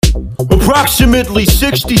Approximately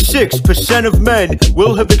 66% of men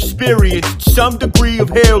will have experienced some degree of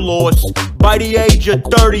hair loss by the age of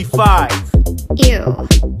 35. Ew.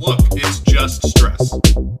 Look, it's just stress.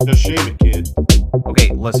 Just shave it, kid.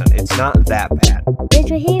 Okay, listen, it's not that bad. Where's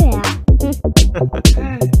your hair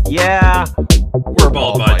at? Yeah, We're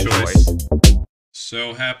bald by choice.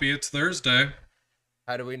 So happy it's Thursday.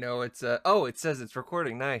 How do we know it's oh, it says it's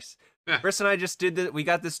recording. Nice. Yeah. Chris and I just did that. We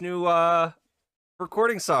got this new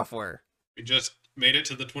recording software. We just made it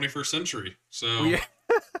to the 21st century. So We-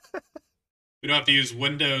 we don't have to use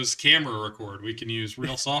Windows camera record. We can use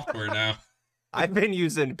real software now. I've been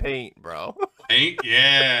using Paint, bro. Ain't?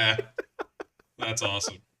 Yeah. That's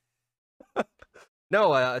awesome.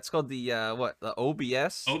 No, it's called the what? The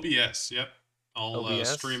OBS. OBS, yep. All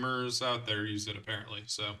OBS? streamers out there use it apparently.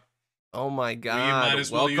 So Oh my might God! as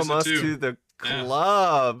well use Welcome it us too. to the Yeah.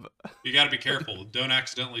 club. you got to be careful. Don't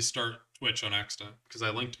accidentally start Twitch on accident because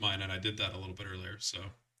I linked mine and I did that a little bit earlier. So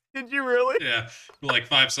Did you really? yeah, for like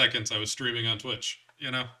 5 seconds I was streaming on Twitch.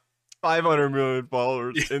 500 million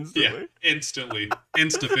followers instantly. Yeah, instantly,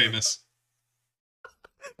 insta famous.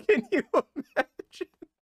 Can you imagine?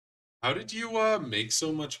 How did you make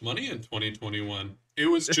so much money in 2021? It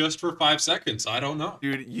was just for 5 seconds. I don't know.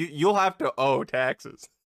 Dude, you'll have to owe taxes.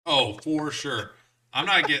 Oh, for sure. I'm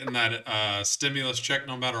not getting that stimulus check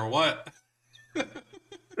no matter what.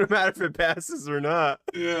 No matter if it passes or not.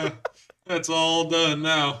 Yeah, that's all done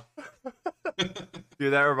now.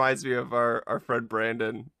 Dude, that reminds me of our friend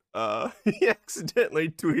Brandon. He accidentally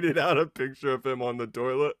tweeted out a picture of him on the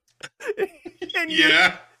toilet. and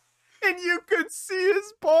Yeah. and you could see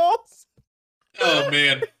his balls. Oh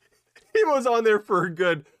man. He was on there for a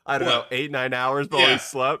good, I don't know, What? 8-9 hours while Yeah. he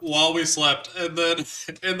slept. While we slept, and then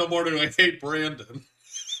in the morning I hate Brandon.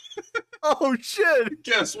 Oh shit!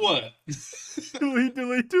 Guess what?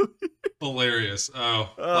 delete. Hilarious.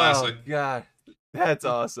 Oh, Oh classic. god, that's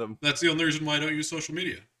awesome. That's the only reason why I don't use social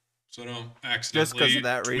media. So I don't accidentally 'cause of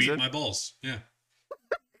that tweet reason? my balls. Yeah.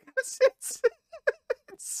 It's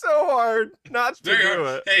so hard not to Very do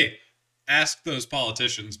hard. it. Hey, ask those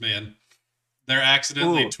politicians, man. They're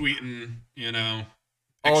accidentally Ooh. tweeting, Oh,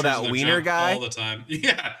 pictures that of their Wiener junk guy? all the time.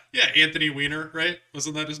 Yeah, Anthony Weiner, right?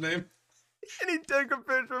 Wasn't that his name? And he took a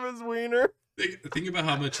picture of his wiener. Think about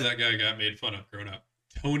how much that guy got made fun of growing up.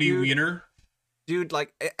 Tony Dude. Weiner. Dude,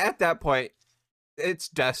 like at that point, it's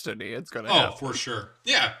destiny. It's gonna Oh, happen. for sure.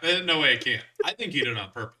 Yeah, no way it can't. I think he did it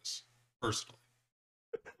on purpose, personally.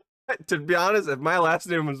 To be honest, if my last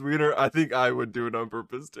name was Wiener, I think I would do it on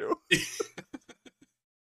purpose too.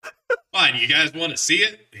 Fine, you guys want to see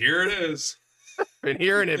it? Here it is. Been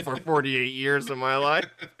hearing it for 48 years of my life.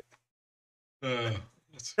 That's-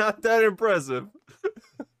 Not that impressive.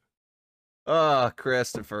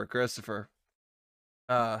 Christopher.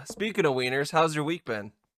 Speaking of wieners, how's your week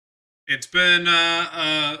been? It's been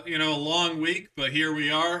a long week, but here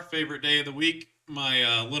we are. Favorite day of the week.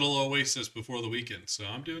 My little oasis before the weekend, so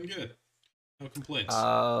I'm doing good. No complaints.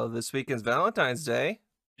 This weekend's Valentine's Day.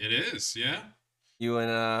 It is, yeah. You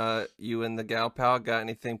and the gal pal got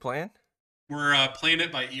anything planned? We're playing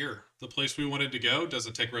it by ear. The place we wanted to go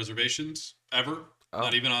doesn't take reservations ever, Oh.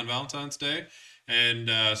 not even on Valentine's Day. And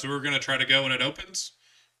so we're going to try to go when it opens,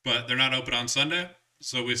 but they're not open on Sunday.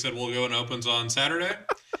 So we said we'll go when it opens on Saturday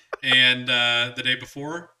and the day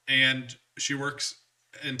before. And she works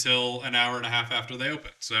until an hour and a half after they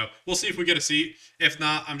open. So we'll see if we get a seat. If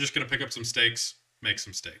not, I'm just going to pick up some steaks, make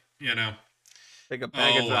some steak, Take a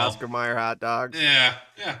package of well. Oscar Mayer hot dogs. Yeah.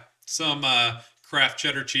 Some Kraft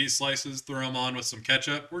cheddar cheese slices, throw them on with some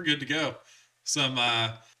ketchup. We're good to go. Some,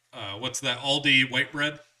 what's that, Aldi white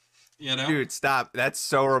bread, Dude, stop. That's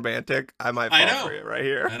so romantic. I might I fall know. for it right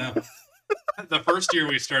here. I know. The first year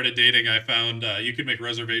we started dating, I found you could make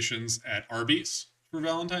reservations at Arby's for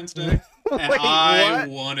Valentine's Day. And Wait, I what?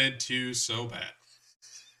 wanted to so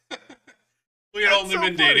bad. We had That's only so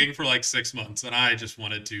been funny. dating for like 6 months, and I just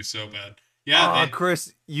wanted to so bad. Yeah,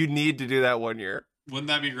 Chris, you need to do that one year. wouldn't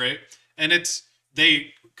that be great? And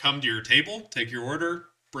they come to your table, take your order,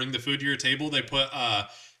 bring the food to your table. They put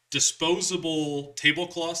disposable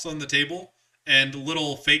tablecloths on the table and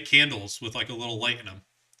little fake candles with like a little light in them.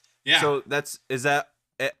 Yeah, So is that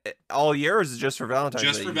all year, or is it just for Valentine's Day?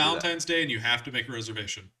 just for you do that? Valentine's Day, and you have to make a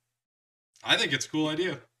reservation. I think it's a cool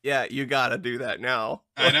idea. Yeah, you gotta do that now.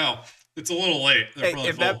 I know. It's a little late. They're Hey, probably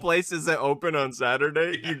if full. that place isn't open on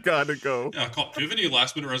Saturday, Yeah. you gotta go, Yeah, call. Do you have any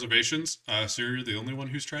last minute reservations? So you're the only one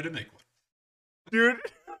who's tried to make one. dude.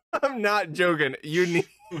 I'm not joking. You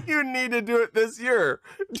need to do it this year,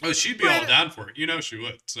 Oh, she'd be all down for it. You know she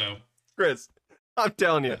would. So Chris. I'm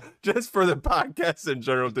telling you, just for the podcast in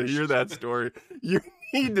general to hear that story, you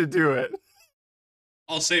need to do it.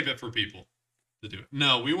 I'll save it for people to do it.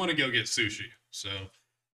 No, we want to go get sushi. So,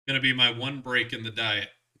 gonna be my one break in the diet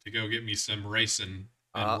to go get me some rice and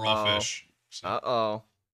raw fish. So, Uh-oh.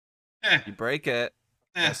 You break it.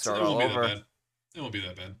 it start won't all be over. that bad. It won't be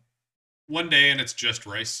that bad. One day and it's just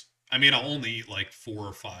rice. I mean, I'll only eat like 4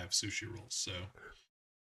 or 5 sushi rolls. So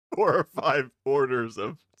 4 or 5 orders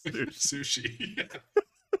of sushi. sushi.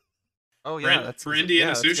 Oh yeah, for Indiana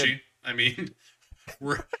that's sushi. good. I mean,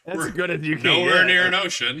 we're That's as good as you can nowhere get. near an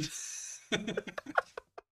ocean.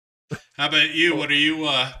 How about you? What are you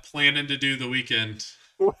planning to do the weekend?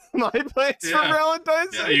 My plans for Yeah.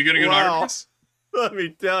 Valentine's Yeah, Day? you gonna go to Wow. Arby's? Let me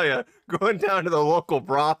tell you, going down to the local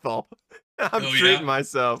brothel. I'm Oh, treating yeah?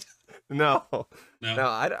 myself. No,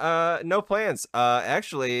 No. no plans.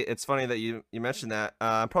 Actually, it's funny that you mentioned that.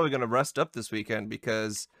 I'm probably gonna rest up this weekend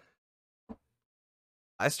because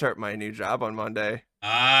I start my new job on Monday.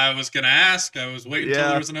 I was gonna ask. I was waiting until Yeah.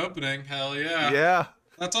 there was an opening. Hell yeah. Yeah,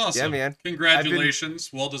 That's awesome. man.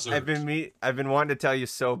 Congratulations. Well deserved. I've been wanting to tell you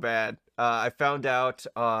so bad. I found out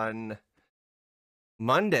on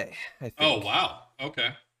Monday, I think. Oh wow.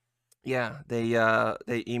 Okay. Yeah, they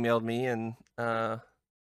emailed me and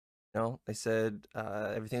they said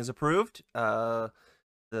everything's approved. The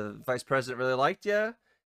vice president really liked you,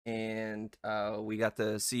 and we got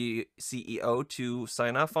the CEO to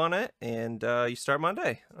sign off on it, and you start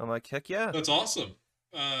Monday. I'm like, heck yeah. That's awesome.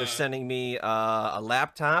 They're sending me a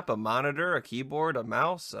laptop, a monitor, a keyboard, a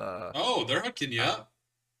mouse. Oh, they're hooking you up.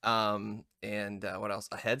 And what else?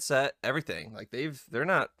 A headset, everything. Like they're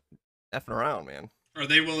not effing around, man. Are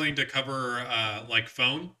they willing to cover like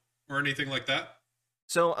phone or anything like that?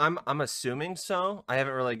 So I'm assuming so. I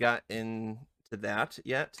haven't really got into that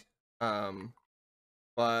yet.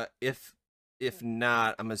 But if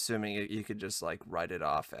not, I'm assuming you could just like write it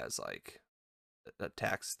off as like a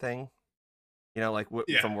tax thing. You know, like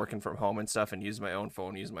Yeah. from working from home and stuff, and use my own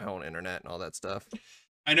phone, use my own internet, and all that stuff.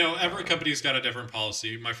 I know every company's got a different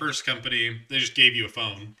policy. My first company, they just gave you a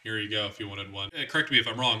phone. Here you go if you wanted one. Correct me if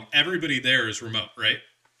I'm wrong. Everybody there is remote, right?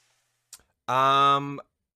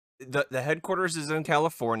 The headquarters is in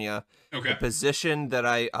California. Okay. The position that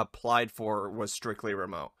I applied for was strictly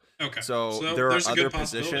remote. Okay. So there are there's a other good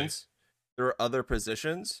possibility. positions. There are other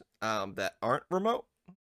positions that aren't remote.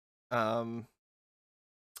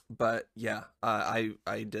 But yeah, I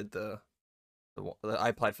did I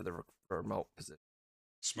applied for the remote position.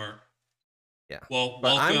 Smart. Yeah. Well,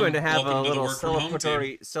 But I'm going to have a welcome to the little work from home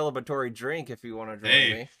team. celebratory drink if you want to join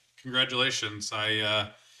Hey, me. congratulations.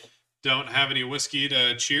 I don't have any whiskey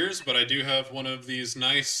to cheers, but I do have one of these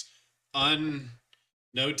nice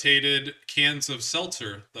unnotated cans of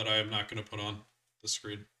seltzer that I am not going to put on the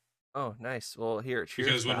screen. Oh, nice. Well, here, cheers.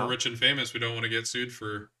 Because when pal. we're rich and famous, we don't want to get sued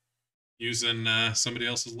for using somebody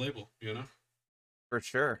else's label, you know? For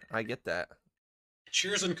sure, I get that.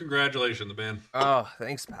 Cheers and congratulations, man. Oh,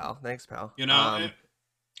 thanks, pal. Thanks, pal. You know,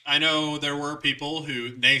 I know there were people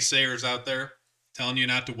naysayers out there telling you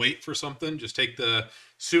not to wait for something, just take the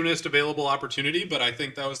soonest available opportunity, but I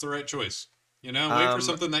think that was the right choice. You know, wait for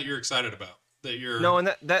something that you're excited about, that you're... No,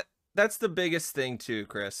 and that's the biggest thing too,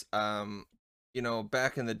 Chris. You know,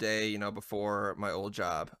 back in the day, you know, before my old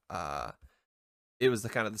job, it was the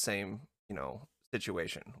kind of the same, you know,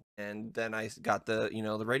 situation. And then I got the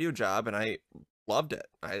radio job, and I loved it.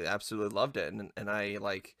 I absolutely loved it. And I,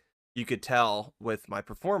 like, you could tell with my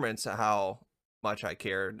performance how much I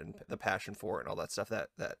cared and the passion for it and all that stuff that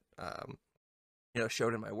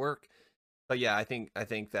showed in my work. But yeah, I think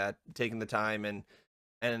that taking the time and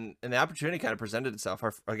the opportunity kind of presented itself.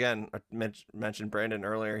 Again, I mentioned Brandon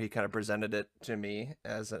earlier. He kind of presented it to me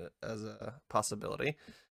as a possibility,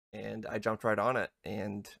 and I jumped right on it.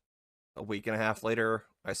 And a week and a half later,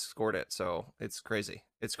 I scored it. So it's crazy.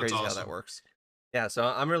 It's crazy how that works. Yeah, so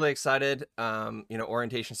I'm really excited.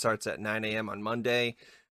 Orientation starts at 9 a.m. on Monday.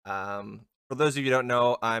 For those of you who don't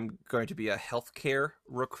know, I'm going to be a healthcare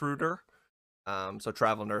recruiter. So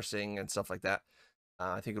travel nursing and stuff like that.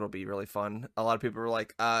 I think it'll be really fun. A lot of people were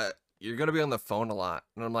like, you're going to be on the phone a lot.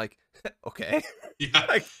 And I'm like, okay. Yeah.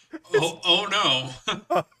 Like, oh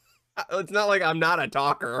no. It's not like I'm not a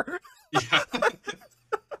talker. Yeah.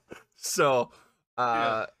 So,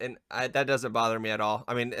 and that doesn't bother me at all.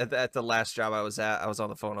 I mean, at the last job I was at, I was on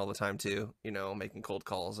the phone all the time too, you know, making cold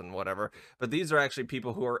calls and whatever. But these are actually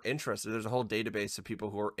people who are interested. There's a whole database of people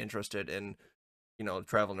who are interested in, you know,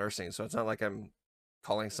 travel nursing. So it's not like I'm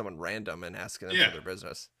calling someone random and asking them for their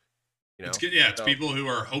business. You know, it's people who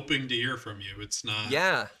are hoping to hear from you. It's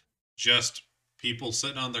not just people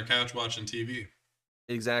sitting on their couch watching TV.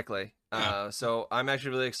 Exactly. Yeah. So I'm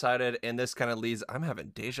actually really excited, and this kind of leads. I'm having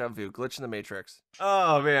deja vu, glitch in the matrix.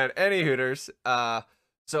 Oh man, any Hooters.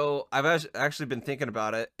 So I've actually been thinking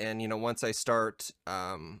about it, and once I start,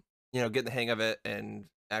 getting the hang of it, and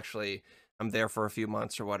actually I'm there for a few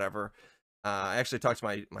months or whatever. I actually talked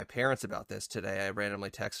to my parents about this today. I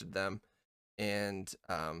randomly texted them, and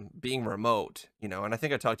being remote, and I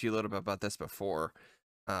think I talked to you a little bit about this before.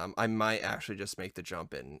 I might actually just make the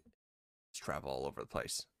jump and just travel all over the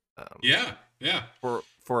place. Yeah, yeah.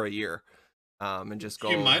 For a year, and just go.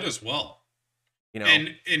 You might as well. You know,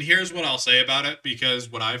 And here's what I'll say about it, because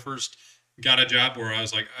when I first got a job where I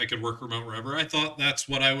was like I could work remote wherever, I thought that's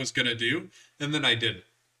what I was gonna do, and then I didn't.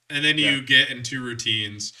 And then you get into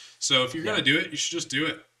routines. So if you're gonna do it, you should just do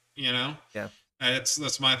it. Yeah.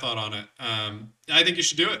 That's my thought on it. I think you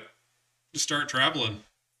should do it. Just start traveling.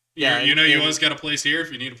 Yeah, You always got a place here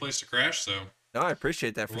if you need a place to crash. So no, I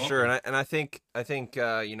appreciate that for You're sure, welcome. and I think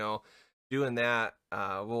doing that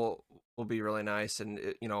will be really nice, and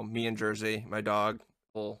me and Jersey, my dog,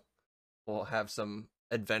 will have some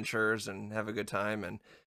adventures and have a good time, and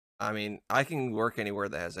I mean I can work anywhere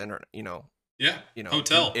that has internet, yeah, through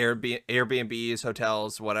hotel. Airbnbs,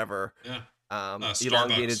 hotels, whatever. Yeah,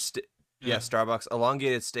 Elongated Starbucks. Starbucks,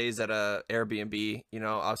 elongated stays at a Airbnb.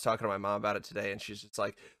 I was talking to my mom about it today, and she's just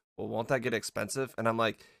like, well, won't that get expensive? And I'm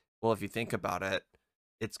like, well, if you think about it,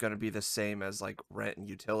 it's going to be the same as like rent and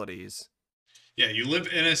utilities. Yeah, you live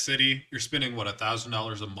in a city. You're spending what,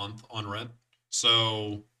 $1,000 a month on rent.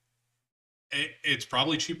 So it's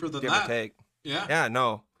probably cheaper than Give or that. take. Yeah. Yeah,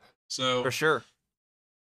 no, So for sure.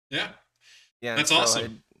 yeah, Yeah, and that's so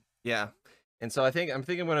awesome. yeah, and so I'm thinking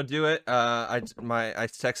I'm gonna do it. I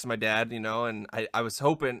texted my dad, and I was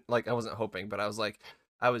hoping, like, I wasn't hoping, but I was like,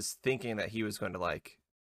 I was thinking that he was going to, like,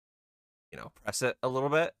 press it a little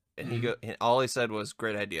bit, and Mhm. and all he said was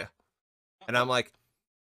great idea, and I'm like,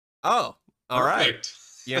 oh, all right,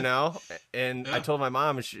 Perfect. and I Yeah. told my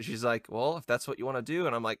mom, and she's like, well, if that's what you want to do,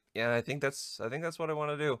 and I'm like, yeah, I think that's what I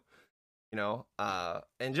want to do.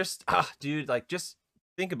 And just dude, like, just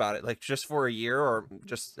think about it, like, just for a year, or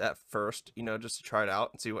just at first, just to try it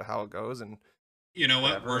out and see how it goes, and You know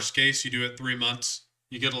what? whatever. Worst case, you do it 3 months.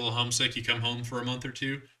 You get a little homesick. You come home for a month or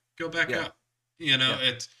two. Go back Yeah. up. Yeah.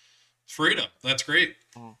 It's freedom. That's great.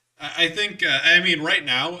 Mm. I think. I mean, right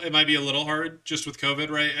now it might be a little hard just with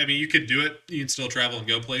COVID, right? I mean, you could do it. You can still travel and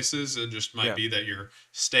go places. It just might Yeah. be that you're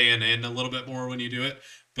staying in a little bit more when you do it.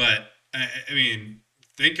 But I mean,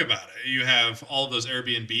 think about it. You have all of those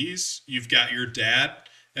Airbnbs. You've got your dad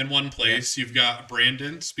in one place. You've got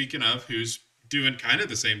Brandon, speaking of, who's doing kind of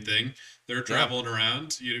the same thing. They're traveling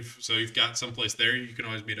around. So you've got someplace there. You can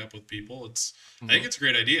always meet up with people. I think it's a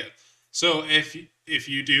great idea. So if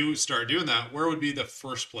you do start doing that, where would be the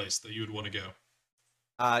first place that you would want to go?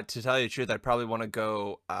 To tell you the truth, I'd probably want to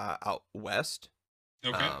go out west.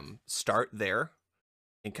 Okay. Start there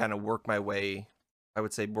and kind of work my way. I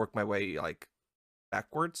would say work my way, like,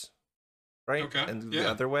 backwards, right? Okay, And yeah. the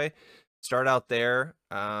other way, start out there.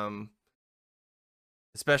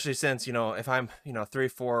 Especially since, if I'm 3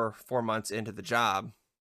 4 months into the job,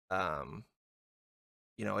 um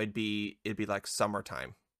it'd be like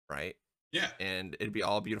summertime, right? Yeah. And it'd be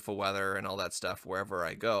all beautiful weather and all that stuff wherever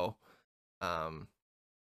I go. um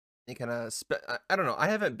it kind of I don't know, I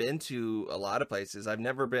haven't been to a lot of places. I've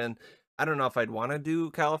never been. I don't know if I'd want to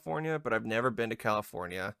do California, but I've never been to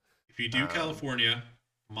California. If you do um California,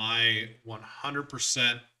 my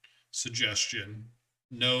 100% suggestion,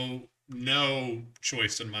 no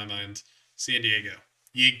choice in my mind, San Diego.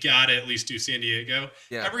 You gotta at least do San Diego.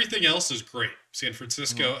 yeah. Everything else is great. San Mhm.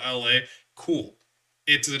 Francisco, LA, cool.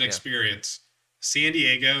 It's an Yeah. experience. San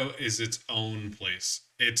Diego is its own place.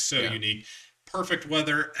 It's so Yeah. unique. Perfect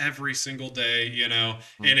weather every single day, Mhm.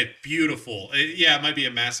 and it's beautiful. Yeah, it might be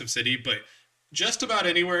a massive city, but just about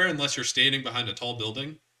anywhere, unless you're standing behind a tall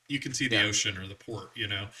building, you can see the Yeah. ocean or the port.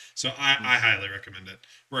 So Mhm. I highly recommend it.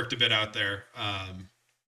 Worked a bit out there.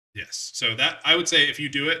 Yes. So that, I would say, if you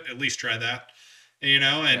do it, at least try that.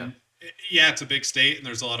 Yeah. And yeah, it's a big state and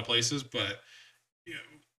there's a lot of places, but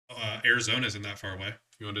Arizona isn't that far away.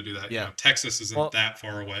 If you want to do that, Yeah. Texas isn't Well, that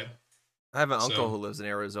far away. I have an uncle So, who lives in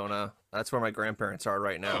Arizona. That's where my grandparents are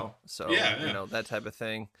right oh, now. So, yeah, yeah. that type of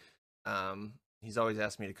thing. He's always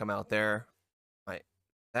asked me to come out there.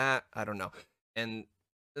 That, I don't know. And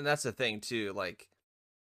that's the thing too. Like,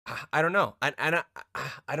 I don't know.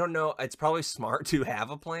 I don't know. It's probably smart to have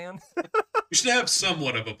a plan. You should have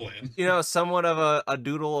somewhat of a plan. Somewhat of a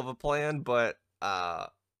doodle of a plan, but I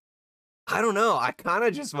don't know. I kind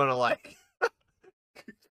of just want to, like,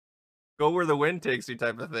 go where the wind takes you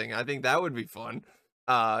type of thing. I think that would be fun.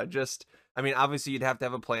 I mean, obviously you'd have to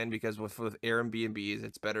have a plan, because with Airbnbs,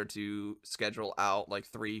 it's better to schedule out like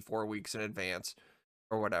 3 4 weeks in advance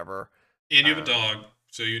or whatever. And you have a Um, dog.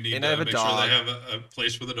 So you need And I to have a make sure dog. they have a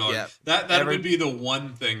place for the dog. Yeah. That Every- would be the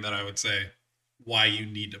one thing that I would say why you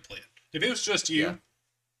need to plan. If it was just you, Yeah.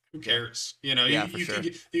 who cares? You know, Yeah, you, for you sure. could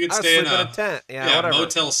you could I was stay in sleeping in a a tent. Yeah, whatever.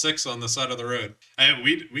 Motel 6 on the side of the road.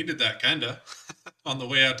 We did that kinda on the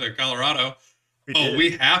way out to Colorado. did.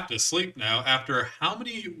 We have to sleep now after how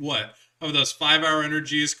many of those 5-hour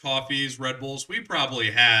energies, coffees, Red Bulls? We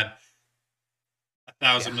probably had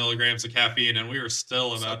 1,000 milligrams of caffeine, and we were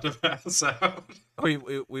still about to pass out.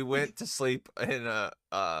 We went to sleep in a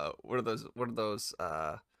what are those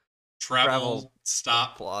Travel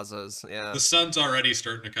stop. plazas? Yeah. The sun's already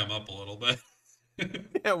starting to come up a little bit.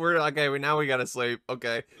 Yeah, we're like, okay, now we gotta sleep.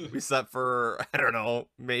 Okay, we slept for I don't know,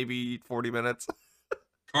 maybe 40 minutes.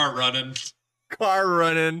 Car running. Car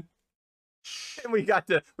running, and we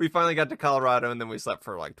finally got to Colorado, and then we slept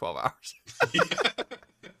for like 12 hours.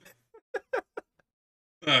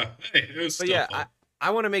 Hey, it was But still yeah, fun. I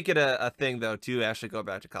want to make it a thing though to actually go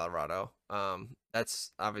back to Colorado.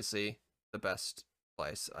 That's obviously the best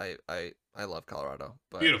place. I love Colorado.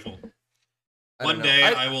 But Beautiful. I don't One know. day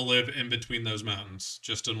I will live in between those mountains,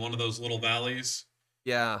 just in one of those little valleys.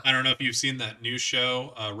 Yeah. I don't know if you've seen that new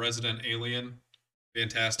show, Resident Alien.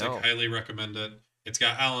 Fantastic. No. Highly recommend it. It's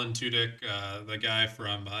got Alan Tudyk, the guy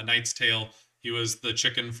from Knight's Tale. He was the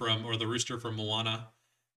chicken or the rooster from Moana.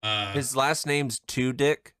 His last name's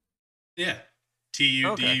Tudyk. Yeah.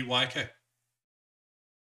 Tudyk.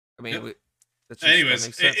 I mean, Yep. that's just, that Anyways,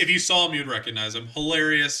 makes sense. if you saw him, you'd recognize him.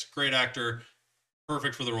 Hilarious, great actor,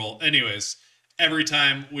 perfect for the role. Anyways, every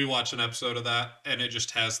time we watch an episode of that and it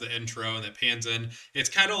just has the intro and it pans in, it's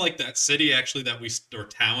kind of like that city actually or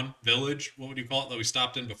town, village, what would you call it, that we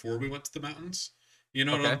stopped in before we went to the mountains. You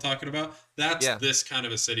know what Okay. I'm talking about? That's Yeah. this kind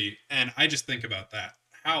of a city. And I just think about that.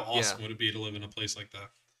 How awesome would it be to live in a place like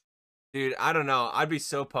that? Dude, I don't know. I'd be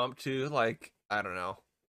so pumped to like, I don't know.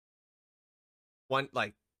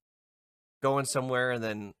 Going somewhere and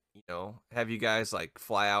then, have you guys like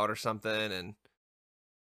fly out or something and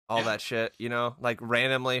all Yeah. that shit, like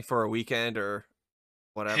randomly for a weekend or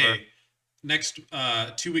whatever. Hey, next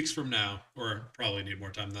 2 weeks from now, or probably need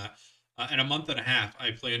more time than that, in a month and a half,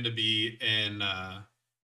 I plan to be in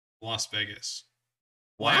Las Vegas.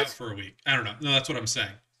 Fly out What? for a week. I don't know. No, that's what I'm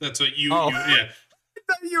saying. That's what Oh. yeah.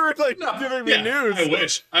 You were like giving me Yeah, news.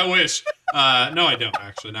 I wish. No, I don't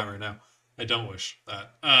actually. Not right now. I don't wish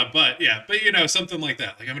that. But something like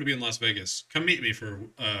that. Like I'm gonna be in Las Vegas. Come meet me for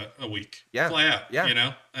a week. Yeah, Fly out.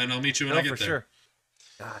 yeah. And I'll meet you when No, I get for there. sure.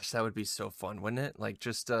 Gosh, that would be so fun, wouldn't it? Like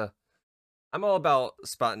just I'm all about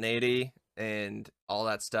spontaneity and all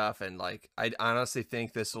that stuff, and like I honestly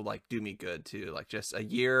think this will like do me good too. Like just a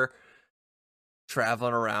year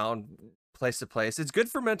traveling around place to place. It's good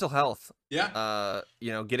for mental health. Yeah.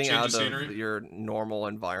 Getting Change out of of scenery. your normal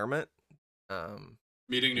environment.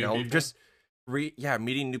 Meeting new people. Just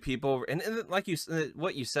meeting new people, and like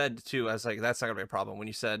what you said too. I was like, that's not gonna be a problem. When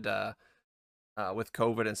you said with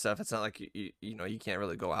COVID and stuff, it's not like you can't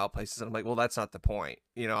really go out places. And I'm like, well, that's not the point.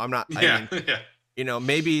 I'm not. Yeah. Yeah.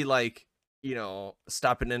 Maybe like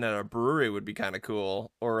stopping in at a brewery would be kind of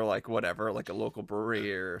cool, or like whatever, like a local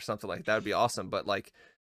brewery or something like that would be awesome. But like,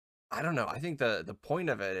 I don't know. I think the point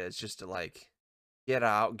of it is just to like get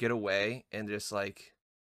out, get away, and just like,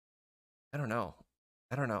 I don't know.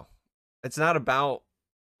 It's not about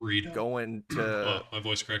Read. going to Oh, my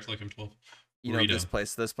voice cracked like I'm 12. this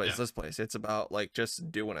place, Yeah. this place. It's about like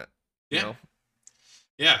just doing it. Yeah.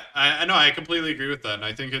 Yeah, I know. I completely agree with that, and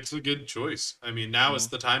I think it's a good choice. I mean, now is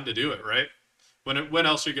the time to do it, right? When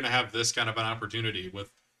else are you going to have this kind of an opportunity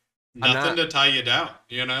with nothing to tie you down?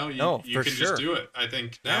 You for can sure. just do it. I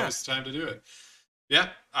think now Yeah. is the time to do it. Yeah,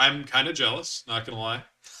 I'm kind of jealous. Not gonna lie.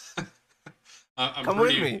 I'm Come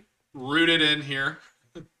with pretty me, rooted in here,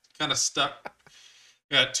 kind of stuck.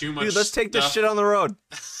 Got too much. dude. Let's take this stuff. shit on the road.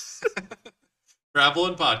 Travel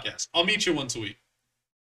and podcast. I'll meet you once a week.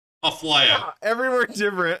 I'll fly out. Everywhere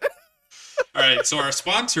different. All right. So our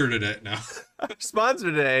sponsor today now. Our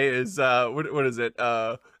sponsor today is what is it?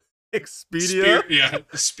 Expedia,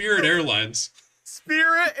 Spirit Airlines.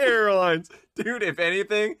 Spirit Airlines, dude. If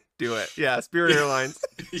anything, do it. Yeah, Spirit Airlines.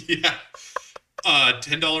 Yeah.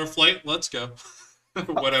 $10 flight. Let's go.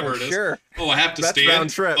 Whatever For it is. sure. Oh, I have to That's stand. round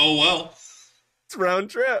trip. Oh well. It's round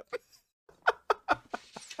trip.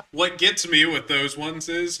 What gets me with those ones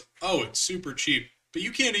is, it's super cheap, but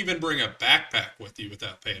you can't even bring a backpack with you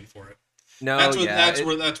without paying for it. No, That's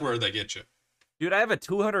where they get you. dude. I have a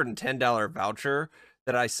 $210 voucher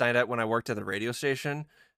that I signed up when I worked at the radio station,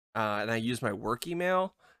 and I used my work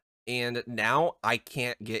email, and now I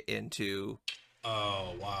can't get into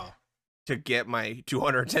Oh wow. to get my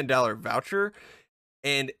 $210 voucher,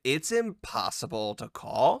 and it's impossible to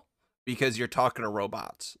call because you're talking to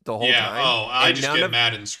robots the whole Yeah. time. Oh, I and just none get of-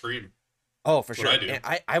 mad and scream. Oh, for That's sure. what I do.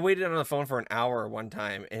 And I waited on the phone for an hour one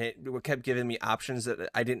time, and it kept giving me options that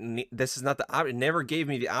I didn't need. This is not the option. It never gave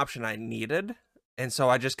me the option I needed. And so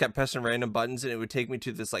I just kept pressing random buttons, and it would take me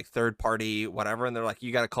to this like third party whatever. And they're like,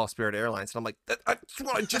 "You got to call Spirit Airlines." And I'm like, "That's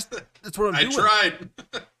what that's what I'm I doing. tried.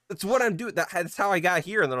 That's what I'm doing. That's how I got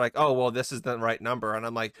here." And they're like, "Oh, well, this is the right number." And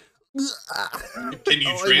I'm like, Can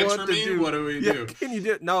you transfer me? What do we do? Can you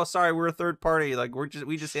do it? No, sorry, we're a third party. Like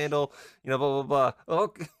we just handle, blah blah blah.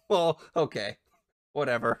 Okay, well, okay,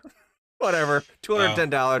 whatever.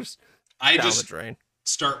 $210 I down just the drain.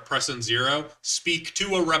 start pressing 0, speak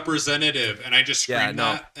to a representative, and I just scream Yeah, no.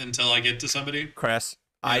 that until I get to somebody. Chris,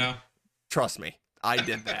 You know? trust me, I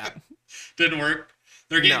did that. Didn't work.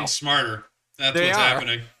 They're getting No. smarter. That's They what's are.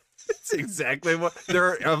 happening. That's exactly what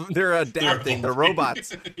they're adapting. The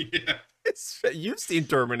robots. yeah. You've seen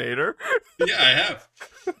Terminator, Yeah, I have.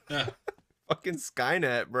 Yeah. fucking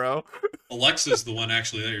Skynet, bro. Alexa's the one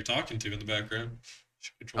actually that you're talking to in the background.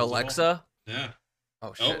 She controls it all. Alexa. Yeah.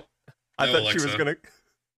 Oh shit! Oh, I no, thought she was Alexa. gonna.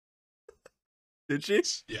 Did she?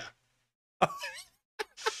 Yeah.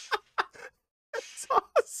 That's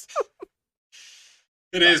awesome.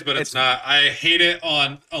 It is, but it's It's- not. I hate it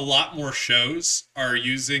on a lot more shows are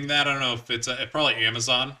using that. I don't know if it's probably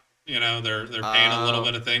Amazon. They're paying a little Oh.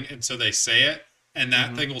 bit of thing, and so they say it, and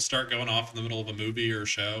that Mhm. thing will start going off in the middle of a movie or a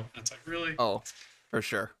show. And it's like, really? Oh, for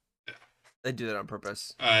sure. Yeah. They do that on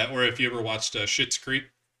purpose. Or if you ever watched Schitt's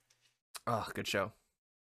Creek, Oh, good show.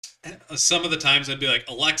 some of the times I'd be like,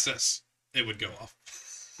 Alexis, it would go off.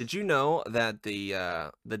 Did you know that the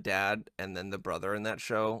dad and then the brother in that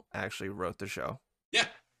show actually wrote the show? Yeah,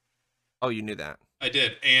 Oh, you knew that. I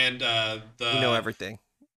did. And You know everything.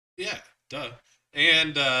 Yeah, duh.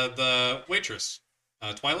 And the waitress,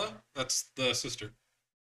 Twyla, that's the sister,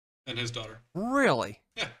 and his daughter. Really?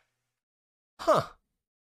 Yeah. Huh.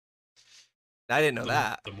 I didn't know the,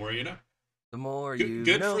 that. The more you know. The more Good, you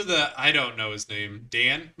good know. for the, I don't know his name,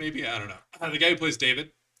 Dan, maybe? I don't know. The guy who plays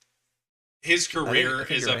David. His career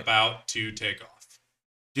think is you're right. about to take off.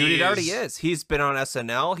 Dude, He it already is. He's been on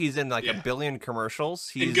SNL. He's in like Yeah. a billion commercials.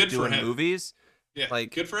 He's good for doing him. movies. Yeah,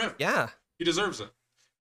 Like, good for him. Yeah, He deserves it.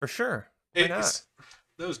 for sure. Why not? It's-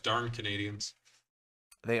 those darn Canadians.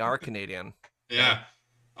 They are Canadian. Yeah.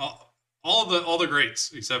 All the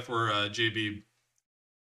greats, except for JB,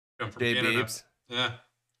 come from J. Canada. Beebs. Yeah.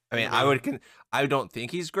 I mean, I don't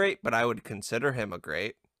think he's great, but I would consider him a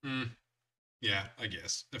great. Yeah, I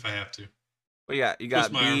guess, if I have to. But yeah, you got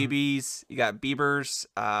Twist my arm. BBs, you got Biebers,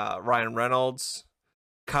 Ryan Reynolds,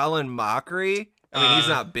 Colin Mockery. I mean, he's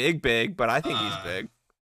not big, but I think he's big.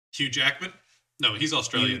 Hugh Jackman? No, he's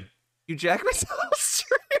Australian. Hugh Jackman's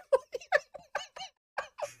Australian.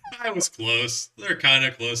 I was close. They're kind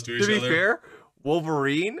of close to each To be other. fair,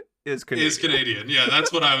 Wolverine is Canadian. Is Canadian. Yeah,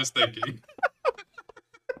 that's what I was thinking.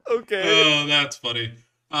 Okay. Oh, that's funny.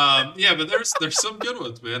 Yeah, but there's some good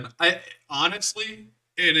ones, man. I honestly,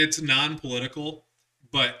 and it's non-political,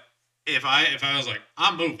 but if I was like,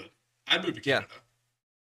 I'm moving, I'd move to Yeah. Canada.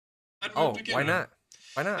 I'd move Oh, to Canada. why not?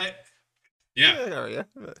 Why not? Yeah,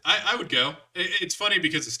 Yeah. I would go. It's funny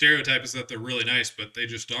because the stereotype is that they're really nice, but they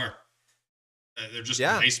just are. They're just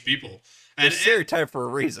Yeah. nice people. They're And stereotyped for a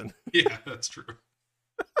reason. yeah, that's true.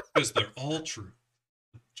 Because they're all true.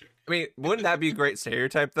 Joke. I mean, wouldn't that be a great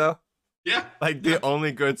stereotype though? Yeah. Like the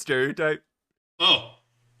only good stereotype. Oh,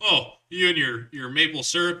 you and your maple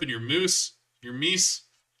syrup and your mousse, your meese.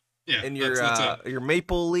 Yeah, And your that's it. your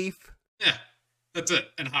maple leaf Yeah, that's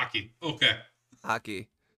it. And hockey. Okay. hockey.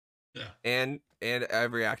 Yeah. And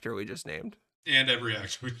every actor we just named. And every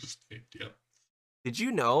actor we just named. Yep. Did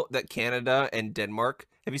you know that Canada and Denmark,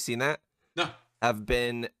 have you seen that? No. Have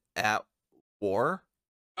been at war?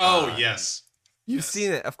 Oh, yes. You've Yes.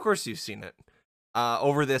 seen it. Of course you've seen it.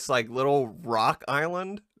 Over this like little rock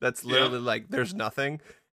island that's Yeah. literally like there's nothing.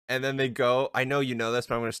 And then they go, I know you know this,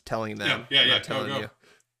 but I'm just telling them. Yeah, I'm yeah, not telling go. you.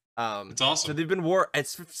 It's awesome. So they've been war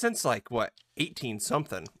it's since like what, 18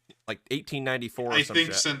 something. Like 1894 or I some think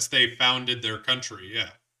shit. since they founded their country,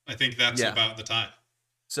 yeah. I think that's Yeah. about the time.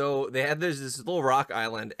 So they had this little rock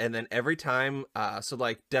island, and then every time, so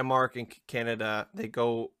like Denmark and Canada, they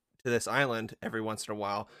go to this island every once in a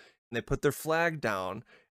while, and they put their flag down,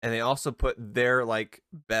 and they also put their like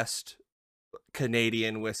best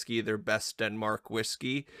Canadian whiskey, their best Denmark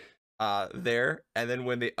whiskey, there, and then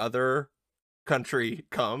when the other country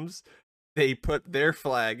comes, they put their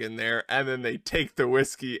flag in there, and then they take the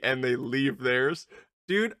whiskey and they leave theirs.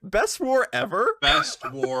 Dude, best war ever. Best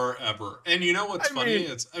war ever. And you know what's I funny?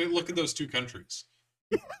 mean- Look at those two countries.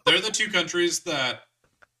 They're the two countries that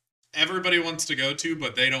everybody wants to go to,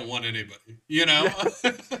 but they don't want anybody. You know?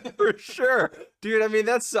 For sure, dude. I mean,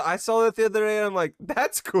 I saw that the other day, and I'm like,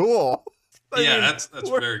 that's cool. Yeah, mean, that's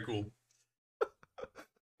very cool.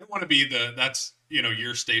 I want to be that's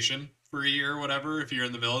your station for a year or whatever if you're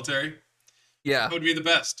in the military. Yeah, That would be the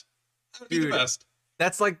best. That would be Dude. the best.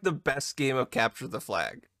 that's like the best game of capture the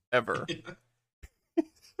flag ever.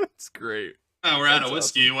 It's great. Oh, we're out That's of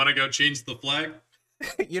whiskey. You want to go change the flag?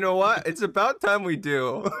 You know what? It's about time we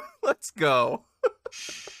do. Let's go.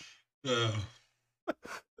 Uh,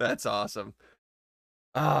 That's awesome.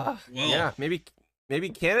 Well. Yeah, maybe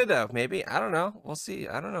Canada. Maybe, I don't know. We'll see.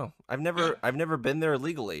 I don't know. I've never been there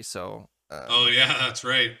legally, so. Oh yeah, that's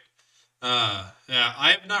right. Yeah,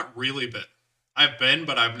 I have not really been. I've been,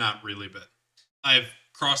 but I've not really been. I've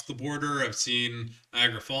crossed the border. I've seen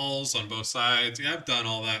Niagara Falls on both sides. Yeah, I've done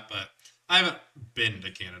all that, but I haven't been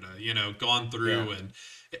to Canada. Gone through, and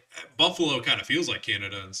Buffalo kind of feels like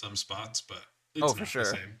Canada in some spots, but it's for not sure. the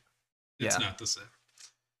same. It's Yeah. not the same.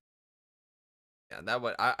 Yeah, that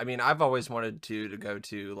would. I mean, I've always wanted to go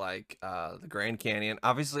to like the Grand Canyon.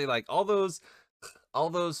 Obviously, like all those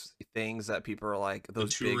things that people are like The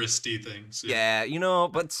those big. touristy things. Yeah,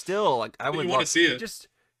 but still, like I But would you wanna love see it. Just,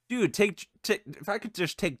 dude, take if I could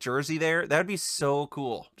just take Jersey there, that'd be so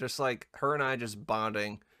cool. Just like her and I just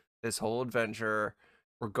bonding this whole adventure.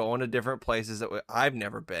 We're going to different places that I've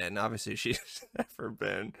never been. Obviously, she's never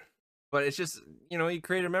been, but it's just you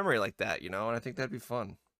create a memory like that, and I think that'd be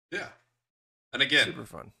fun. Yeah. And again, Super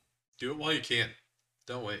fun. do it while you can.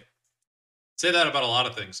 Don't wait. Say that about a lot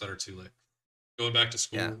of things that are too late. Going back to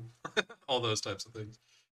school, Yeah. all those types of things.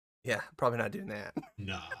 Yeah, probably not doing that.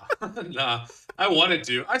 Nah, nah. I wanted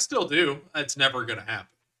to. I still do. It's never gonna happen.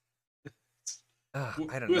 I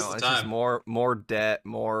don't who has know. the It's just time? more debt,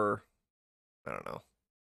 more. I don't know.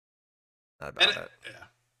 Not about And it.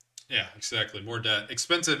 yeah, exactly. More debt,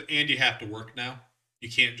 expensive, and you have to work now. You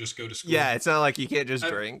can't just go to school. Yeah, it's not like you can't just I-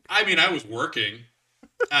 drink. I mean, I was working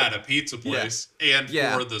at a pizza place and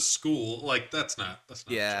Yeah. for the school. Like that's not.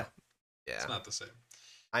 Yeah, the job. yeah. It's not the same.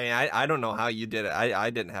 I mean, I don't know how you did it. I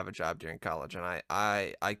didn't have a job during college, and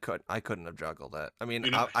I couldn't have juggled it. I mean,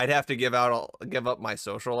 You know- I'd have to give up my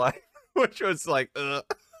social life, which was like,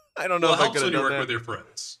 I don't know Well, it if I helps could when have you done work that. with your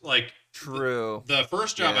friends. Like True. the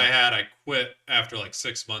first job Yeah. I had, I quit after like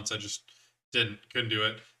 6 months. I just couldn't do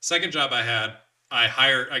it. Second job I had,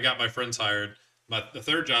 I got my friends hired. But the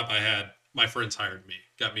third job I had, my friends hired me,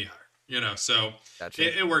 got me hired. So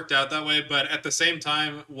Gotcha. it worked out that way. But at the same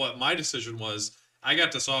time, what my decision was, I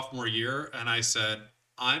got to sophomore year and I said,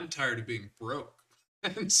 I'm tired of being broke.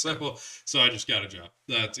 And so I just got a job.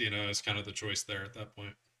 That's, it's kind of the choice there at that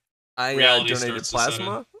point. I reality donated starts to set in.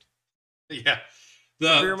 plasma. Yeah.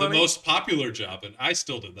 For your The money? most popular job, and I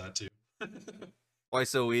still did that too.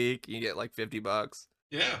 Twice a week. You get like $50.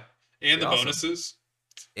 Yeah. And the Awesome. bonuses.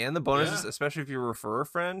 And the bonuses, Yeah. especially if you refer a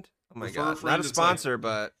friend. Oh my Refer a god. friend, Not a it's like- sponsor,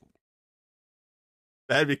 but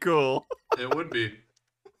that'd be cool. It would be.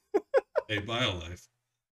 Hey, BioLife.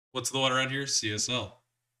 What's the one around here? CSL.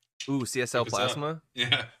 Ooh, CSL Look us up. plasma.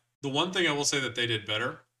 Yeah. The one thing I will say that they did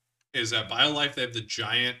better is at BioLife, they have the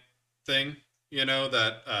giant thing,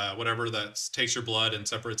 that whatever that takes your blood and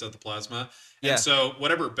separates out the plasma. Yeah. And so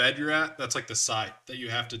whatever bed you're at, that's like the side that you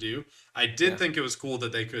have to do. I did Yeah. think it was cool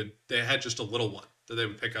that they had just a little one that they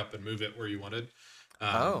would pick up and move it where you wanted.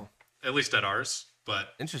 Oh, At least at ours.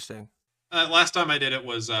 But interesting. last time I did it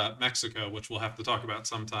was Mexico, which we'll have to talk about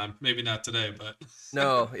sometime. Maybe not today, but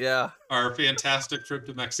No, yeah, our fantastic trip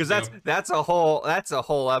to Mexico. because that's a whole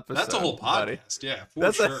episode. That's a whole buddy. podcast. Yeah, for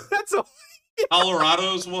That's sure. that's a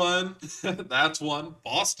Colorado's one. That's one.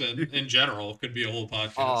 Boston in general could be a whole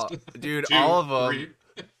podcast. dude, Two, all of them.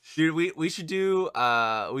 three. Dude, we should do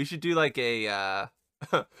like a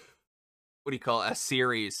what do you call it? A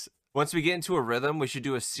series. Once we get into a rhythm, we should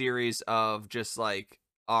do a series of just like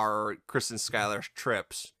our Chris and Skylar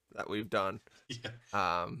trips that we've done.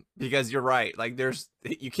 Yeah. Because you're right. Like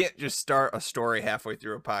you can't just start a story halfway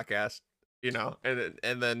through a podcast,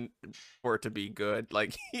 and then for it to be good.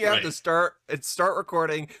 Like you have to Right. start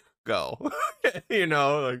recording, go.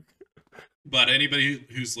 Like But anybody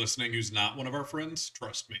who's listening who's not one of our friends,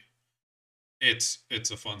 trust me, it's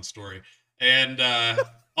a fun story. And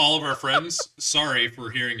all of our friends, sorry for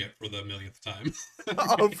hearing it for the millionth time.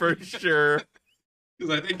 oh, for sure.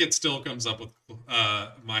 Because I think it still comes up with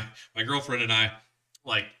my girlfriend and I,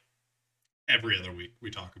 like every other week we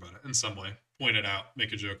talk about it in some way, point it out,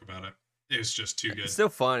 make a joke about it. It was just too good. It's still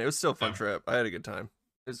fun. It was still a fun Yeah. trip. I had a good time.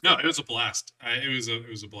 It was No, good. it was a blast. It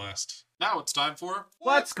was a blast. Now it's time for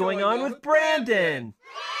What's going on with Brandon?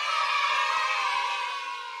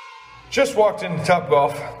 Just walked into Top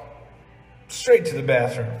Golf. straight to the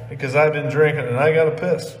bathroom because I've been drinking and I gotta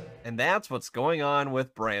piss. And that's what's going on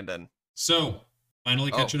with Brandon. So,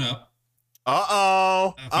 finally catching up.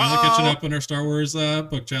 Uh-oh. Finally catching up on our Star Wars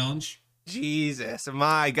book challenge. Jesus,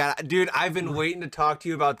 my God. Dude, I've been waiting to talk to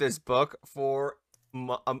you about this book for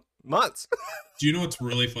months. Do you know what's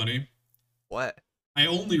really funny? What? I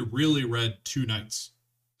only really read 2 nights.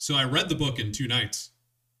 So I read the book in 2 nights.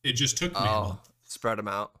 It just took me a month. Spread them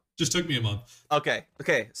out. Just took me a month. Okay.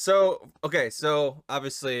 So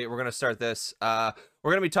obviously we're gonna start this. We're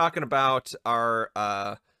gonna be talking about our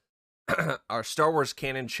our Star Wars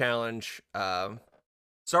Canon challenge, Star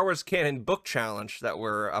Wars Canon book challenge that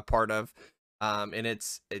we're a part of, and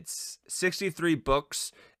it's 63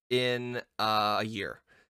 books in a year,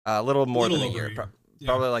 a little more than a year,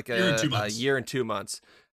 probably like a year and 2 months.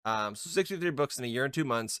 So 63 books in a year and 2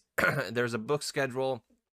 months. There's a book schedule.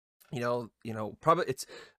 You know, probably it's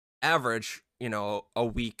average, a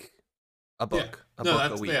week, a book,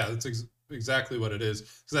 a week. Yeah, that's exactly what it is.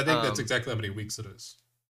 Because I think that's exactly how many weeks it is.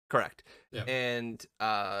 Correct. Yeah. And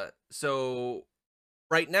so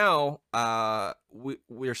right now,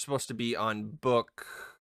 we're supposed to be on book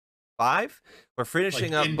 5. We're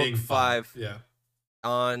finishing up book 5. Yeah.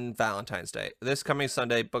 On Valentine's Day. This coming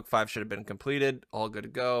Sunday, book 5 should have been completed, all good to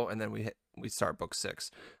go, and then we start book 6.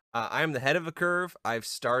 I am the head of the curve. I've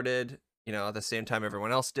started, at the same time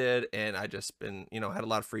everyone else did, and I just been, had a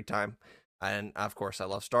lot of free time. And of course, I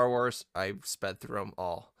love Star Wars. I sped through them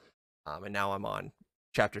all, and now I'm on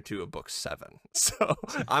chapter 2 of book 7. So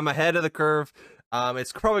I'm ahead of the curve.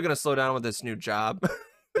 It's probably going to slow down with this new job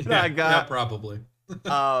that I got. Yeah, probably.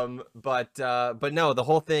 But no, the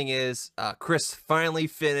whole thing is Chris finally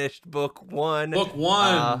finished book 1. Book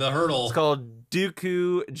 1, The Hurdle. It's called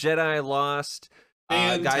Dooku Jedi Lost.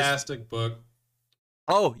 Fantastic book.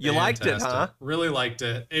 Oh, you liked it, huh? Really liked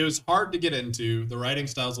it. It was hard to get into. The writing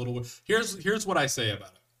style's a little. Here's what I say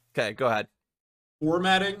about it. Okay, go ahead.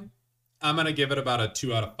 Formatting, I'm gonna give it about a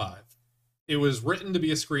 2 out of 5. It was written to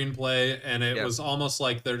be a screenplay, and it was almost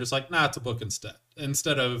like they're just like, nah, it's a book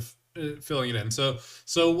instead of filling it in. So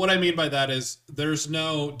what I mean by that is there's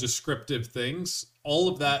no descriptive things. All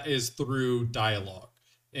of that is through dialogue.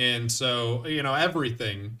 And so,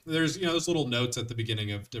 everything, there's little notes at the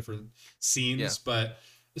beginning of different scenes, but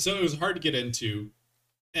so it was hard to get into.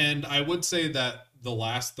 And I would say that the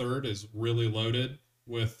last third is really loaded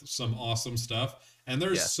with some awesome stuff. And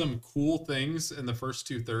there's some cool things in the first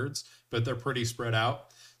 2/3, but they're pretty spread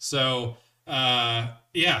out. So,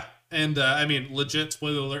 yeah. And I mean, legit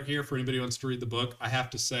spoiler alert here for anybody who wants to read the book. I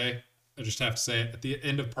just have to say it, at the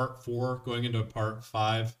end of part 4, going into part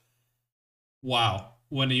 5, wow.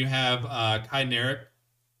 When you have Kai Narek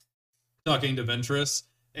talking to Ventress,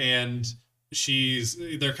 and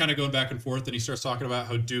they're kind of going back and forth, and he starts talking about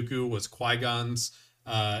how Dooku was Qui-Gon's,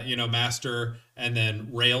 master, and then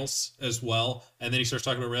Rails as well. And then he starts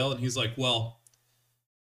talking about Rail, and he's like, well,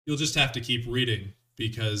 you'll just have to keep reading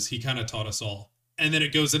because he kind of taught us all. And then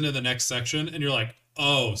it goes into the next section, and you're like,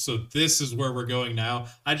 oh, so this is where we're going now.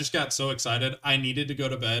 I just got so excited. I needed to go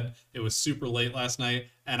to bed. It was super late last night,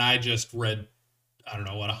 and I just read, I don't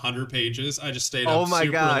know, 100 pages. I just stayed up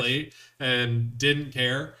super late and didn't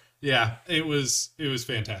care. Yeah, it was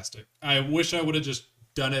fantastic. I wish I would have just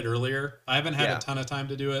done it earlier. I haven't had a ton of time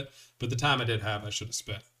to do it, but the time I did have, I should have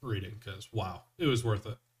spent reading because, wow, it was worth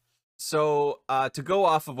it. So to go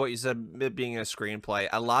off of what you said, it being a screenplay,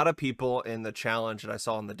 a lot of people in the challenge that I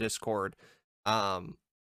saw in the Discord read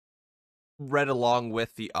along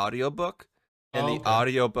with the audiobook. And the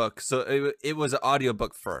audiobook, so it was an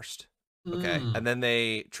audiobook first. Okay, and then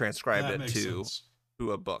they transcribed it to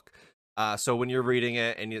a book. So when you're reading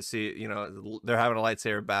it and you see, they're having a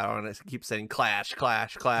lightsaber battle and it keeps saying clash,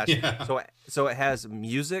 clash, clash. Yeah. So it has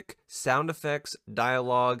music, sound effects,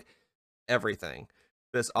 dialogue, everything.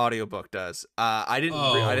 This audiobook does. I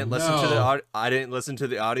didn't listen to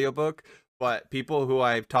the audiobook, but people who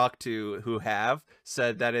I've talked to who have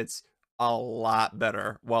said that it's a lot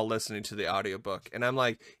better while listening to the audiobook. And I'm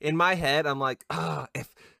like, in my head, I'm like,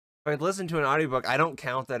 if I listen to an audiobook, I don't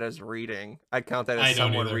count that as reading. I count that as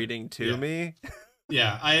someone reading to me.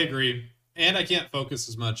 Yeah, I agree. And I can't focus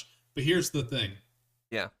as much. But here's the thing.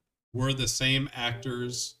 Yeah. We're the same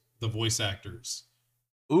actors, the voice actors.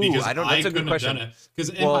 Ooh, that's a good question. Because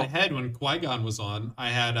in my head, when Qui-Gon was on,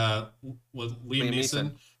 I had Liam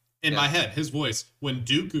Neeson in my head, his voice. When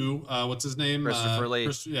Dooku, what's his name? Christopher Lee.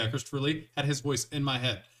 Christopher Lee had his voice in my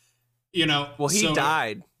head. Well, he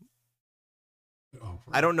died. Oh,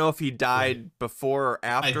 I don't know if he died before or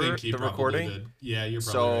after the recording. Did. Yeah, you're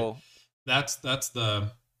probably right. That's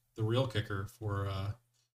the real kicker for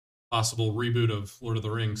possible reboot of Lord of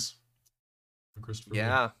the Rings. Christopher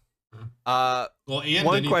Lee. Well, and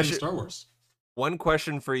one anything question- Star Wars. One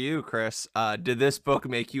question for you, Chris. Did this book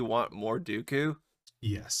make you want more Dooku?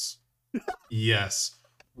 Yes. Yes.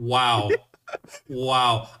 Wow.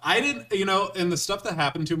 Wow. I didn't, and the stuff that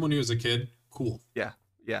happened to him when he was a kid, cool. Yeah.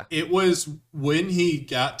 It was when he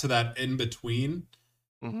got to that in between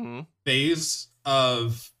Mm-hmm. phase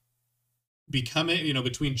of becoming,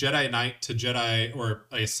 between Jedi Knight to Jedi or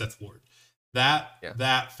a Sith Lord.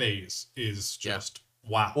 That phase is just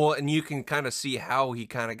wow. Well, and you can kind of see how he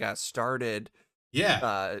kind of got started.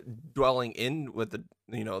 Yeah. Dwelling in with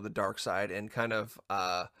the dark side and kind of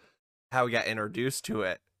how he got introduced to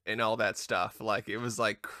it and all that stuff. Like, it was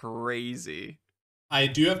like crazy. I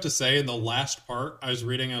do have to say, in the last part I was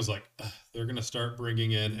reading, I was like, they're going to start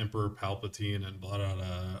bringing in Emperor Palpatine and blah, blah,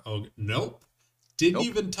 blah. Oh, nope. Didn't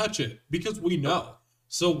even touch it because we know.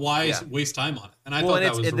 So why waste time on it? And I thought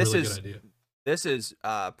that was a really good idea. This is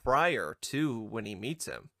prior to when he meets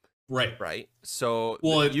him. Right. So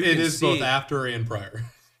well, it is both after and prior.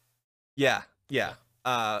 Yeah.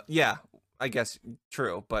 I guess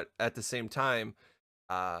true, but at the same time,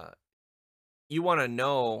 you want to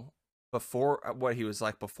know before what he was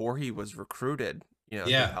like before he was recruited, to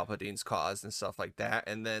Palpatine's cause and stuff like that,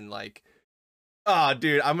 and then like, oh,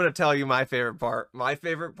 dude, I'm gonna tell you my favorite part. My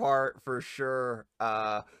favorite part for sure,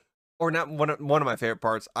 or not one of my favorite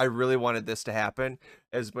parts. I really wanted this to happen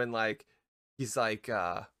is when like he's like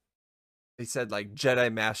he said like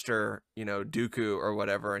Jedi Master, Dooku or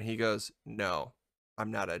whatever, and he goes, "No,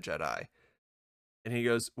 I'm not a Jedi." And he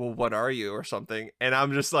goes, "Well, what are you?" or something. And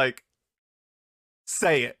I'm just like,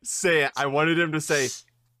 say it. I wanted him to say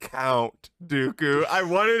Count Dooku. I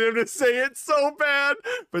wanted him to say it so bad,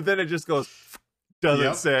 but then it just goes,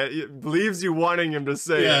 doesn't say it. It leaves you wanting him to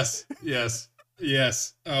say it.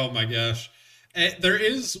 Yes. Oh my gosh. And there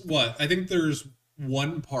is I think there's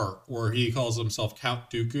one part where he calls himself Count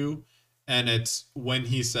Dooku, and it's when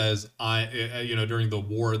he says, during the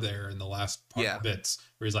war there in the last bits,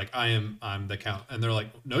 where he's like, I'm the Count. And they're like,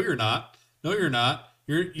 no, you're not. No, you're not.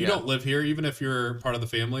 You don't live here. Even if you're part of the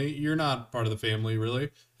family, you're not part of the family, really.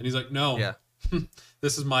 And he's like, no,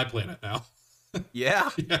 this is my planet now. Yeah,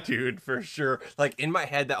 dude, for sure. Like, in my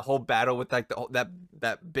head, that whole battle with like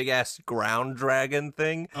that big ass ground dragon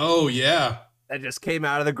thing. Oh, yeah. That just came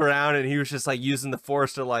out of the ground, and he was just like using the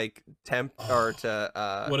force to like tempt or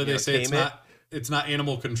to what do they say? It's not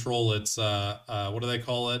animal control. It's what do they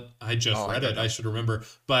call it? I just read it. I should remember.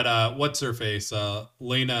 But what's her face?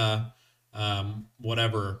 Lena,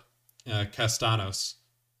 Castanos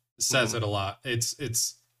says it a lot.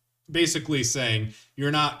 It's basically saying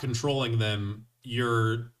you're not controlling them.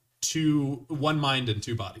 You're one mind and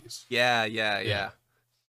two bodies. Yeah.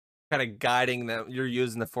 Kind of guiding them. You're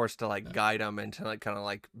using the force to like guide them and to like kind of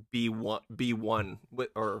like be one with,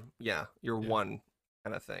 or you're one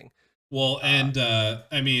kind of thing. Well, and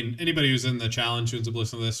I mean, anybody who's in the challenge who's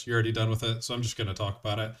listening to this, you're already done with it. So I'm just going to talk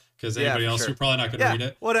about it because anybody else, you're probably not going to read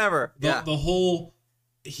it. Whatever. The whole,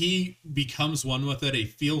 he becomes one with it. He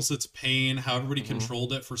feels its pain, how everybody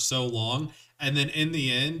controlled it for so long. And then in the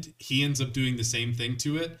end, he ends up doing the same thing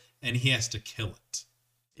to it, and he has to kill it.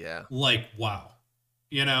 Yeah. Like, wow.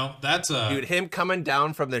 That's dude, him coming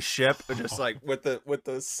down from the ship just like with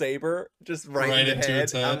the saber just right in the head.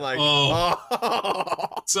 Its head. I'm like,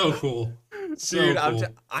 so cool. Dude, cool.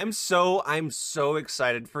 I'm so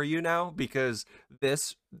excited for you now because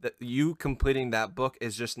you completing that book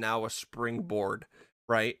is just now a springboard,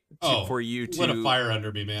 right? For you to lit a fire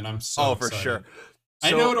under me, man. I'm so excited. For sure.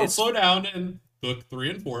 I know it'll slow down in book 3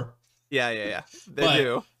 and 4. Yeah. They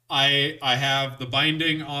do. I have the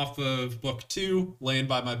binding off of book 2 laying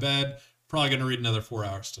by my bed. Probably gonna read another 4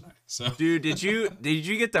 hours tonight. So, dude, did you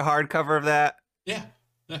get the hardcover of that? Yeah.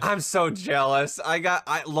 I'm so jealous.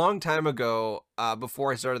 I long time ago,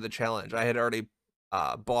 before I started the challenge, I had already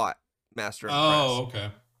bought Master and Press. Oh, okay.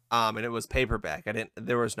 And it was paperback.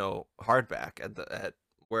 There was no hardback at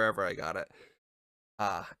wherever I got it.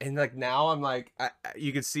 And like now I'm like,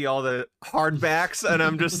 you can see all the hardbacks and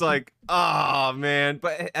I'm just like, oh man.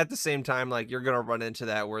 But at the same time, like you're going to run into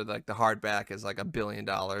that where like the hardback is like $1 billion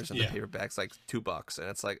and the paperback's like $2. And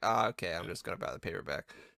it's like, okay, I'm just going to buy the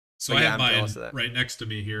paperback. So I have mine right next to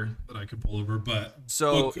me here that I could pull over. But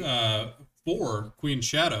so book 4, Queen's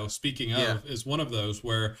Shadow, speaking of, is one of those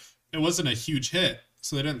where it wasn't a huge hit.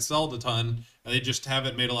 So they didn't sell it a ton, and they just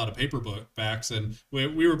haven't made a lot of paperbacks. And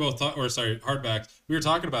we were both hardbacks. We were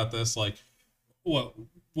talking about this, like, what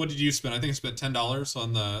did you spend? I think I spent $10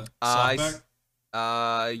 on the softback.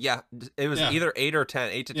 It was either 8 or 10,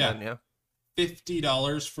 8 to 10. Yeah,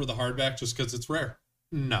 $50 for the hardback just because it's rare.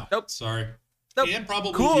 No, nope. Sorry. Nope. And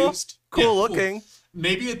probably used. Cool looking.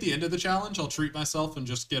 maybe at the end of the challenge, I'll treat myself and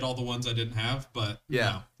just get all the ones I didn't have. But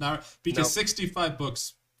Yeah. no, not because Nope. 65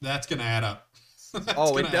 books, that's gonna add up. That's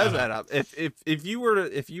Oh, it gonna does add up. If you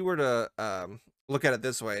were to look at it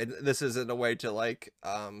this way, and this isn't a way to like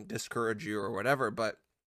discourage you or whatever, but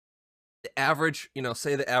the average,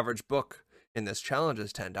 say the average book in this challenge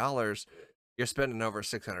is $10, you're spending over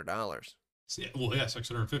 $600. Well, yeah,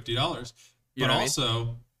 $650. You But know what I mean?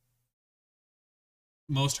 also,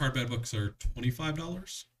 most hardback books are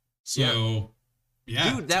 $25. So, yeah,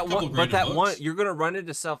 Dude, it's a that couple one, but grand that of one, books. you're gonna run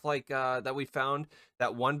into stuff like that we found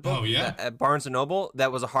that one book Oh, yeah. at Barnes and Noble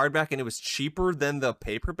that was a hardback and it was cheaper than the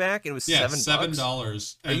paperback. And it was Yeah, $7.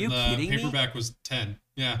 $7. Are you and the kidding me? paperback was 10.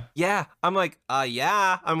 Yeah. Yeah, I'm like,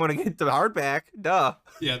 yeah, I'm gonna get the hardback. Duh.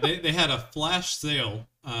 Yeah, they had a flash sale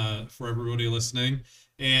for everybody listening,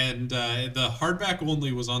 and the hardback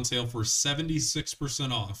only was on sale for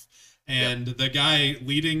 76% off. And the guy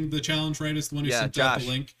leading the challenge, right, is the one who Yeah, sent out Josh. the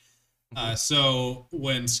link. So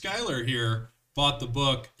when Skylar here bought the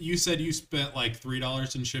book, you said you spent like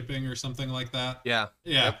 $3 in shipping or something like that. Yeah.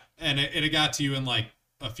 Yeah, Yep. and it got to you in like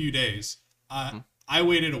a few days. Mm-hmm. I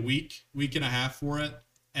waited a week and a half for it,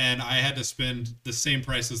 and I had to spend the same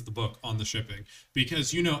price as the book on the shipping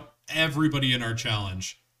because everybody in our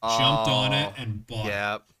challenge jumped on it and bought it.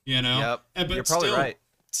 Yep. But You're probably still, right.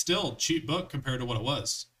 still cheap book compared to what it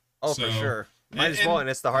was. Oh, So- for sure. Might as well, and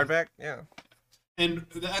it's the hardback. Yeah. And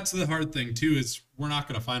that's the hard thing too is we're not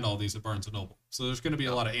going to find all these at Barnes and Noble, so there's going to be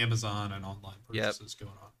a lot of Amazon and online purchases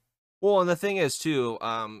going on. Well, and the thing is too,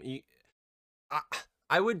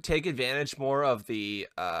 I would take advantage more of the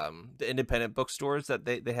independent bookstores that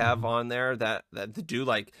they have on there that do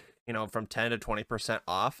like from 10 to 20%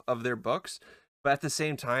 off of their books, but at the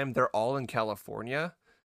same time they're all in California,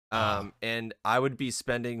 and I would be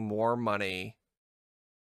spending more money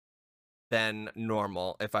than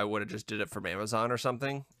normal if I would have just did it from Amazon or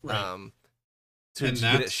something. Right. To And get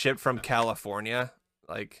it that's- shipped from California,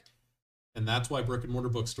 like. And that's why brick and mortar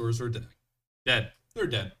bookstores are dead. They're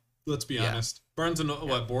dead. Let's be Yeah. honest. Barnes and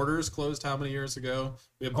what Borders closed how many years ago?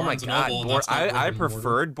 We have Oh my Barnes and God, Noble. And that's not brick I and mortar.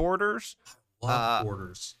 preferred Borders. Love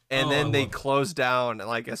Borders. And Oh, then I they love it. closed down.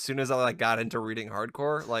 Like as soon as I got into reading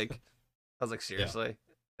hardcore, like I was like, seriously,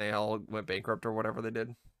 they all went bankrupt or whatever they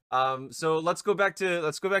did. So let's go back to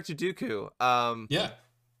Dooku.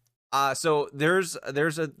 So there's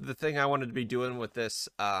the thing I wanted to be doing with this.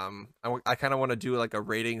 I kind of want to do like a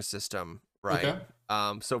rating system, right?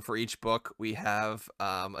 Okay. So for each book we have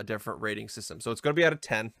a different rating system. So it's gonna be out of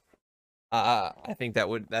 10. I think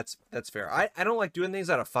that's fair. I don't like doing things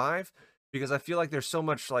out of 5 because I feel like there's so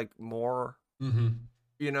much like more,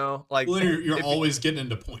 like Well, you're if- always getting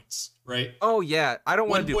into points, right? Oh yeah, I don't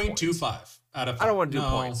want to do points. 1.25 out of 5. I don't want to do No.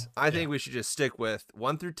 points. I think we should just stick with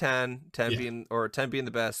 1 through 10, 10 Yeah. being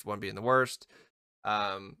the best, 1 being the worst,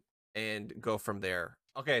 and go from there.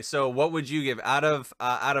 Okay, so what would you give out of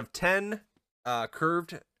 10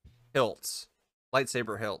 curved hilts,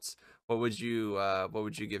 lightsaber hilts? What would you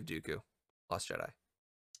give Dooku, Lost Jedi,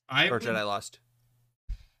 or Jedi Lost?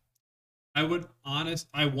 I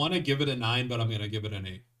want to give it a 9, but I'm going to give it an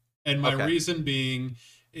 8. And my Okay. reason being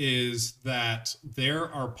is that there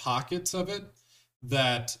are pockets of it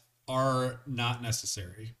that are not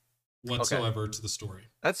necessary whatsoever to the story.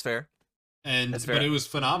 That's fair. That's fair. But it was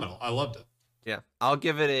phenomenal. I loved it. Yeah, I'll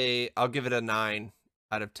give it a 9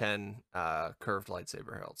 out of 10 curved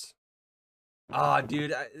lightsaber hilts. Oh,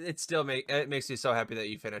 dude, it makes me so happy that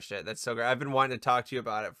you finished it. That's so great. I've been wanting to talk to you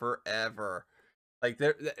about it forever. Like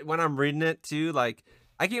when I'm reading it too, like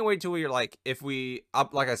I can't wait till you're like,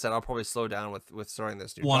 like I said, I'll probably slow down with starting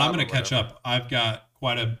this new. Well, and I'm job going or to catch whatever. up. I've got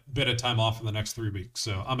quite a bit of time off in the next 3 weeks,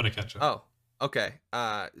 so I'm going to catch up. Oh, okay.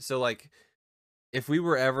 So like, if we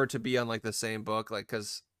were ever to be on like the same book, like,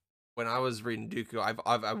 because when I was reading Dooku,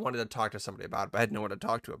 I wanted to talk to somebody about it, but I had no one to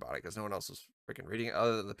talk to about it because no one else was freaking reading it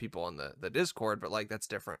other than the people on the Discord. But like, that's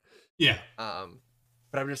different. Yeah.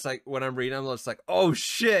 But I'm just like, when I'm reading, I'm just like, oh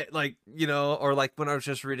shit, like, or like when I was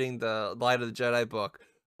just reading the Light of the Jedi book,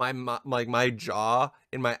 my jaw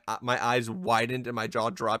and my eyes widened and my jaw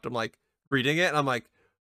dropped. I'm like reading it and I'm like,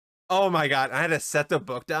 oh my God. I had to set the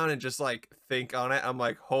book down and just like think on it. I'm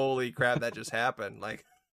like, holy crap, that just happened. Like,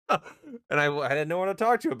 and I didn't know what to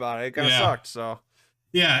talk to you about it. It kind of sucked. So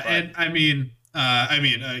yeah. But- And I mean,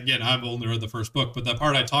 again, I've only read the first book, but that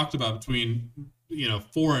part I talked about between,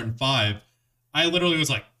 4 and 5, I literally was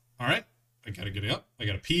like, all right, I got to get up. I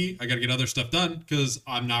got to pee. I got to get other stuff done because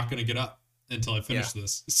I'm not going to get up until I finish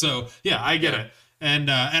this. So yeah, I get it. And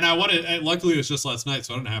I wanted, luckily it was just last night,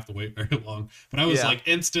 so I didn't have to wait very long, but I was like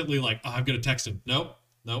instantly like, oh, I'm going to text him. Nope.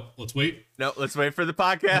 Let's wait. no, let's wait for the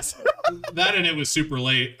podcast. that and it was super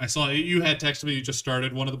late. I saw you had texted me you just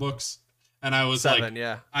started one of the books, and I was 7, like,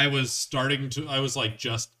 yeah. I was like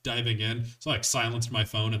just diving in, so I like silenced my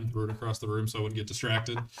phone and threw it across the room so I wouldn't get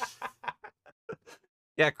distracted.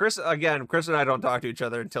 Yeah, Chris and I don't talk to each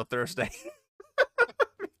other until Thursday.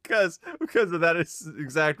 because of that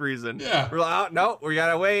exact reason. Yeah. We're like, oh, no, we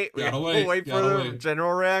gotta wait. We'll wait for the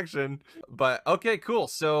general reaction. But okay, cool.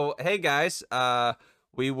 So hey guys,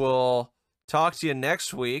 we will talk to you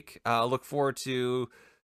next week. Look forward to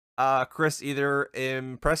Chris either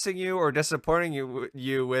impressing you or disappointing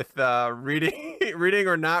you with reading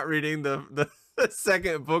or not reading the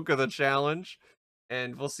second book of the challenge.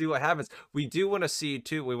 And we'll see what happens. We do want to see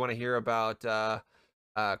too. We want to hear about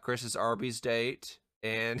Chris's Arby's date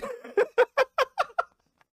and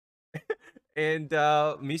and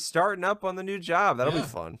me starting up on the new job. That'll be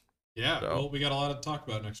fun. Yeah. So, well, we got a lot to talk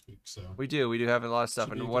about next week. So we do have a lot of stuff,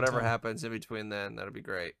 and whatever happens in between then, that'll be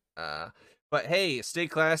great. But hey, stay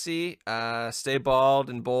classy, stay bald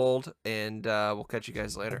and bold, and we'll catch you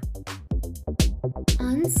guys later.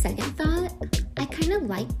 On second thought, I kind of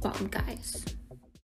like bald guys.